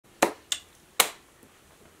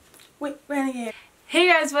Wait, renegade. Hey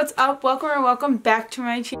guys, what's up? Welcome or welcome back to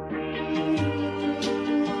my channel.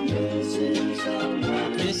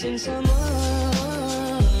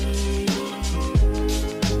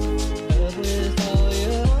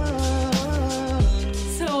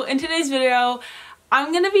 So in today's video,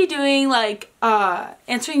 I'm gonna be doing like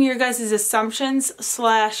answering your guys' assumptions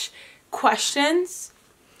 / questions.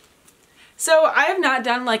 So I have not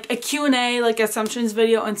done like a Q&A, like assumptions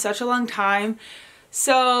video in such a long time.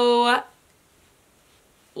 So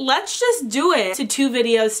let's just do it. To 2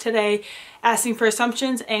 videos today asking for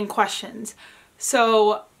assumptions and questions.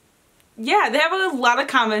 So yeah, they have a lot of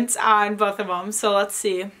comments on both of them. So let's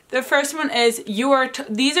see. The first one is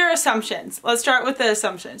these are assumptions. Let's start with the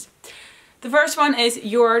assumptions. The first one is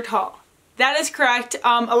you're tall. That is correct.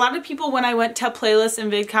 A lot of people, when I went to playlists and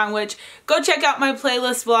VidCon, which go check out my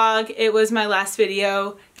playlist vlog. It was my last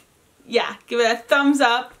video. Yeah, give it a thumbs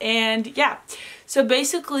up. And yeah, so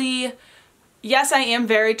basically, yes, I am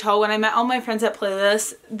very tall. When I met all my friends at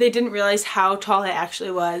playlists, they didn't realize how tall I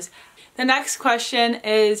actually was. The next question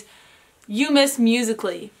is, you miss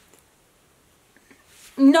Musical.ly.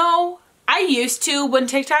 No, I used to. When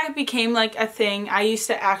TikTok became like a thing, I used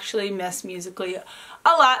to actually miss Musical.ly a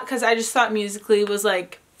lot because I just thought Musical.ly was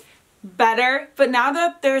like better. But now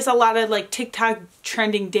that there's a lot of like TikTok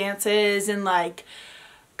trending dances and like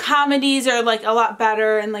comedies are like a lot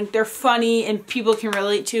better and like they're funny and people can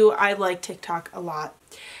relate to, I like TikTok a lot.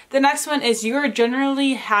 The next one is you're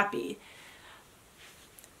generally happy.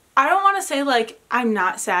 I don't want to say like I'm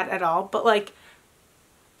not sad at all, but like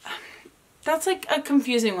that's like a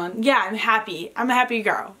confusing one. Yeah, I'm happy. I'm a happy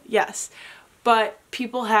girl. Yes. But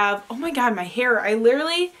people have, oh my god, my hair. I'm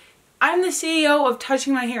the CEO of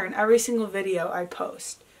touching my hair in every single video I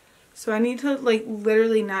post. So I need to like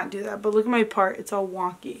literally not do that. But look at my part. It's all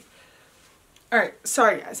wonky. Alright,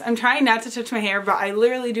 sorry guys. I'm trying not to touch my hair, but I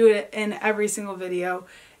literally do it in every single video.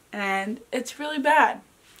 And it's really bad.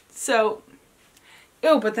 So,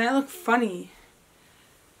 ew, but then I look funny.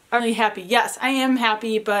 I'm really happy. Yes, I am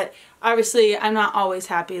happy, but obviously I'm not always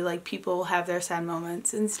happy. Like people have their sad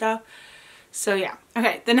moments and stuff. So yeah.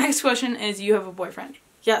 Okay, the next question is, you have a boyfriend.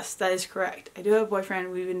 Yes, that is correct. I do have a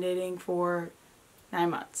boyfriend. We've been dating for 9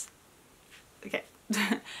 months. Okay.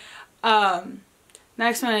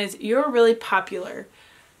 Next one is, you're really popular.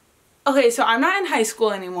 Okay, so I'm not in high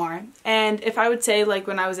school anymore. And if I would say like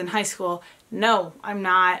when I was in high school, no, I'm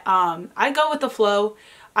not. I go with the flow.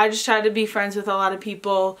 I just try to be friends with a lot of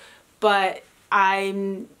people, but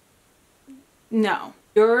no.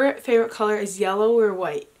 Your favorite color is yellow or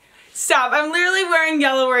white? Stop, I'm literally wearing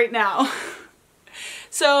yellow right now.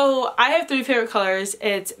 So I have 3 favorite colors.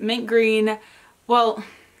 It's mint green. Well,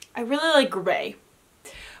 I really like gray.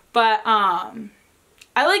 But I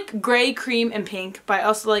like gray, cream, and pink, but I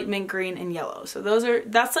also like mint green and yellow. So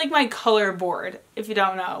that's like my color board, if you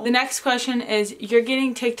don't know. The next question is, you're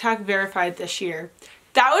getting TikTok verified this year.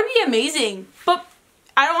 That would be amazing. But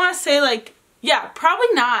I don't want to say like, yeah,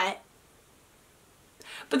 probably not.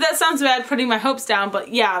 But that sounds bad putting my hopes down, but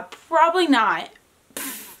yeah, probably not. The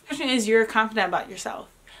question is, you're confident about yourself.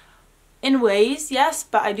 In ways, yes,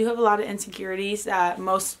 but I do have a lot of insecurities that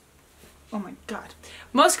most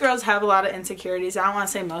girls have a lot of insecurities. I don't want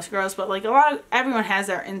to say most girls, but like everyone has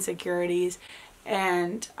their insecurities.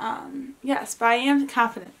 And yes, but I am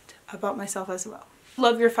confident about myself as well.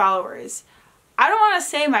 Love your followers. I don't want to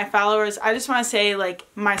say my followers, I just want to say like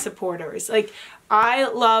my supporters. Like I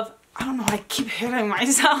don't know, I keep hitting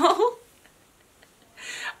myself.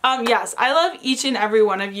 Yes, I love each and every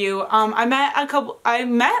one of you. I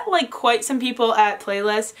met like quite some people at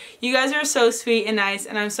playlists. You guys are so sweet and nice,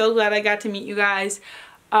 and I'm so glad I got to meet you guys.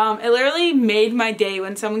 It literally made my day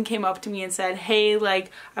when someone came up to me and said, hey, like,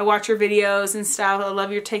 I watch your videos and stuff. I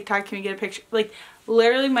love your TikTok. Can we get a picture? Like,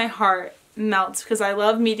 literally my heart melts because I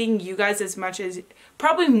love meeting you guys as much as,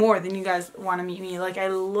 probably more than you guys want to meet me. Like, I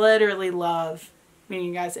literally love meeting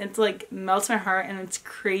you guys. It's like melts my heart, and it's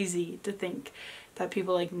crazy to think that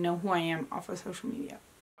people like know who I am off of social media.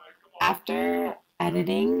 After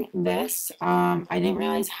editing this, I didn't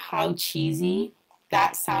realize how cheesy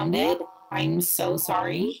that sounded. I'm so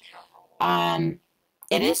sorry. It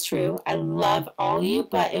is true. I love all you,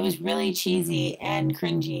 but it was really cheesy and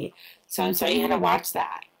cringy. So I'm sorry you had to watch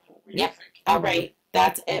that. Yep. All right.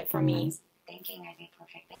 That's it for me.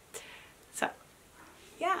 So,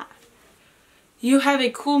 yeah. You have a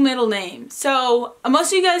cool middle name. So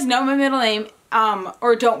most of you guys know my middle name,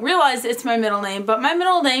 or don't realize it's my middle name, but my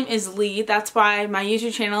middle name is Lee. That's why my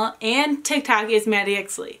YouTube channel and TikTok is Maddie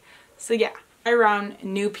X Lee. So yeah, around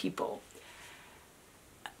new people.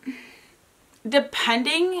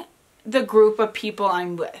 Depending the group of people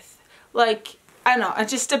I'm with. Like, I don't know, it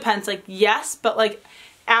just depends. Like, yes, but like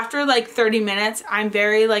after like 30 minutes, I'm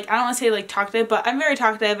very like, I don't want to say like talkative, but I'm very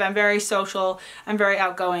talkative. I'm very social. I'm very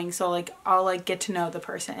outgoing. So like I'll like get to know the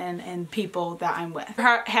person and people that I'm with.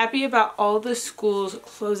 Happy about all the schools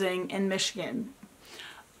closing in Michigan.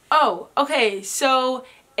 Oh, okay. So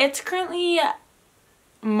it's currently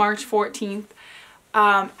March 14th.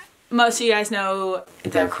 Most of you guys know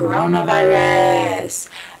the coronavirus.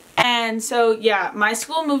 And so yeah, my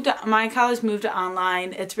college moved to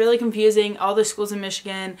online. It's really confusing. All the schools in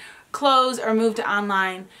Michigan close or move to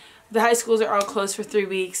online. The high schools are all closed for 3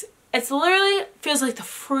 weeks. It's literally feels like the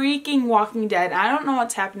freaking Walking Dead. I don't know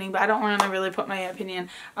what's happening, but I don't want to really put my opinion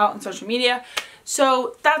out on social media.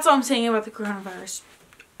 So that's all I'm saying about the coronavirus.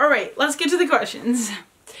 Alright, let's get to the questions.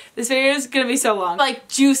 This video is going to be so long. Like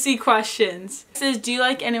juicy questions. It says, do you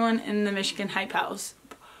like anyone in the Michigan Hype House?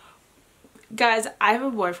 Guys, I have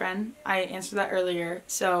a boyfriend. I answered that earlier,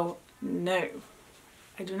 so no,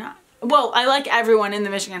 I do not. Well, I like everyone in the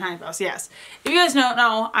Michigan Hype House, yes. If you guys don't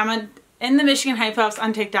know, I'm in the Michigan Hype House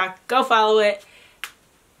on TikTok. Go follow it.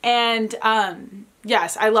 And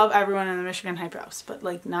yes, I love everyone in the Michigan Hype House, but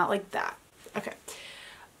like not like that. Okay.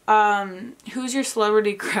 Who's your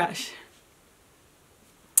celebrity crush?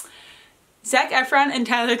 Zac Efron and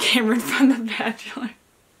Tyler Cameron from The Bachelor.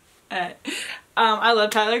 I love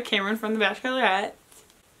Tyler Cameron from The Bachelorette.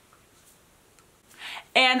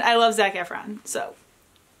 And I love Zac Efron, so.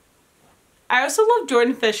 I also love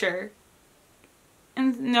Jordan Fisher.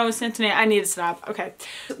 And no, Cincinnati. I need to stop. Okay.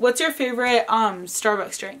 What's your favorite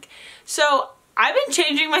Starbucks drink? So, I've been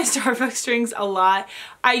changing my Starbucks drinks a lot.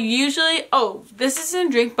 I usually, oh, this isn't a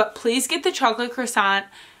drink, but please get the chocolate croissant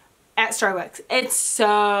at Starbucks. It's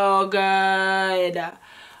so good.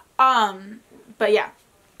 But yeah.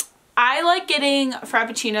 I like getting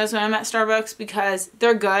Frappuccinos when I'm at Starbucks because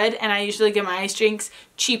they're good, and I usually get my ice drinks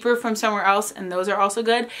cheaper from somewhere else, and those are also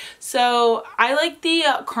good. So I like the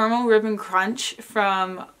Caramel Ribbon Crunch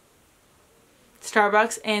from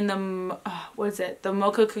Starbucks and the, what is it? The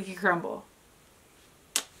Mocha Cookie Crumble.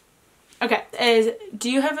 Okay, do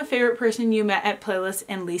you have a favorite person you met at Playlist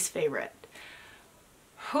and least favorite?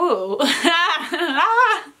 Who?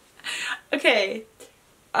 Okay.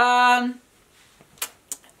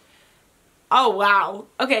 Oh, wow.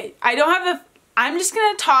 Okay, I don't have I'm just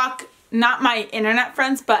gonna talk, not my internet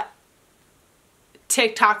friends, but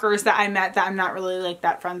TikTokers that I met that I'm not really like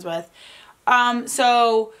that friends with.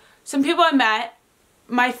 So some people I met,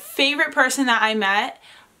 my favorite person that I met,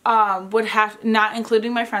 would have, not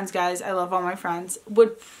including my friends, guys, I love all my friends,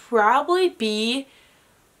 would probably be,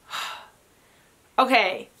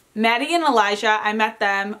 okay, Maddie and Elijah, I met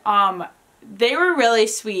them, they were really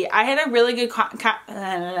sweet. I had a really good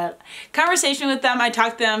conversation with them. I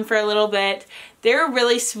talked to them for a little bit. They were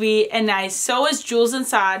really sweet and nice. So was Jules and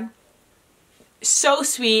Saad. So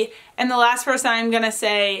sweet. And the last person I'm going to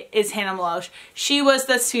say is Hannah Malosh. She was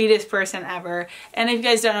the sweetest person ever. And if you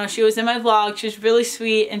guys don't know, she was in my vlog. She was really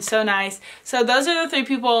sweet and so nice. So those are the 3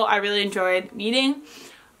 people I really enjoyed meeting.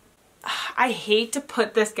 I hate to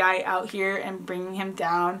put this guy out here and bring him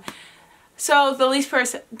down. So the least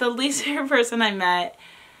favorite person I met,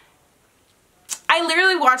 I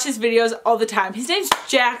literally watch his videos all the time. His name's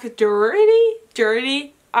Jack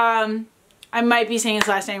Doherty. I might be saying his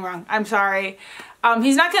last name wrong. I'm sorry.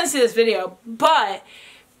 He's not gonna see this video, but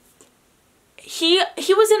he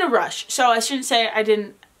was in a rush, so I shouldn't say I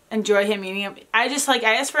didn't enjoy him meeting him. I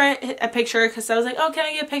asked for a picture because I was like, oh, can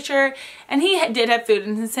I get a picture? And he did have food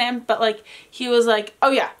in his hand, but like he was like, oh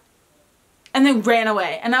yeah. And then ran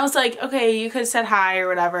away. And I was like, okay, you could have said hi or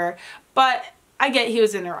whatever. But I get he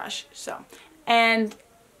was in a rush. So, and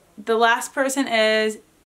the last person is,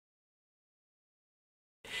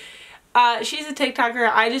 she's a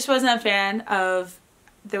TikToker. I just wasn't a fan of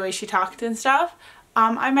the way she talked and stuff.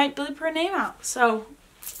 I might bleep her name out. So,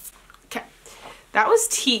 okay. That was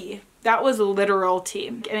tea. That was literal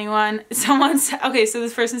tea. Anyone? Someone said, okay, so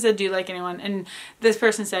this person said, do you like anyone? And this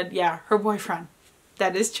person said, yeah, her boyfriend.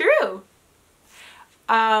 That is true.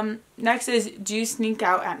 Next is, do you sneak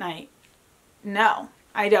out at night? No,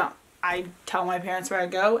 I don't. I tell my parents where I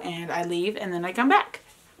go and I leave and then I come back.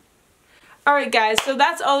 Alright guys, so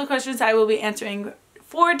that's all the questions I will be answering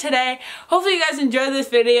for today. Hopefully you guys enjoyed this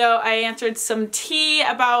video. I answered some tea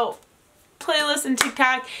about playlists and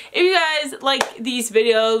TikTok. If you guys like these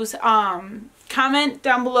videos, comment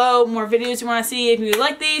down below more videos you want to see. If you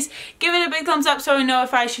like these, give it a big thumbs up so I know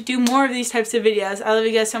if I should do more of these types of videos. I love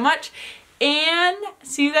you guys so much. And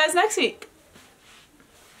see you guys next week.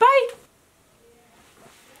 Bye.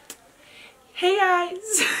 Hey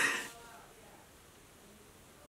guys.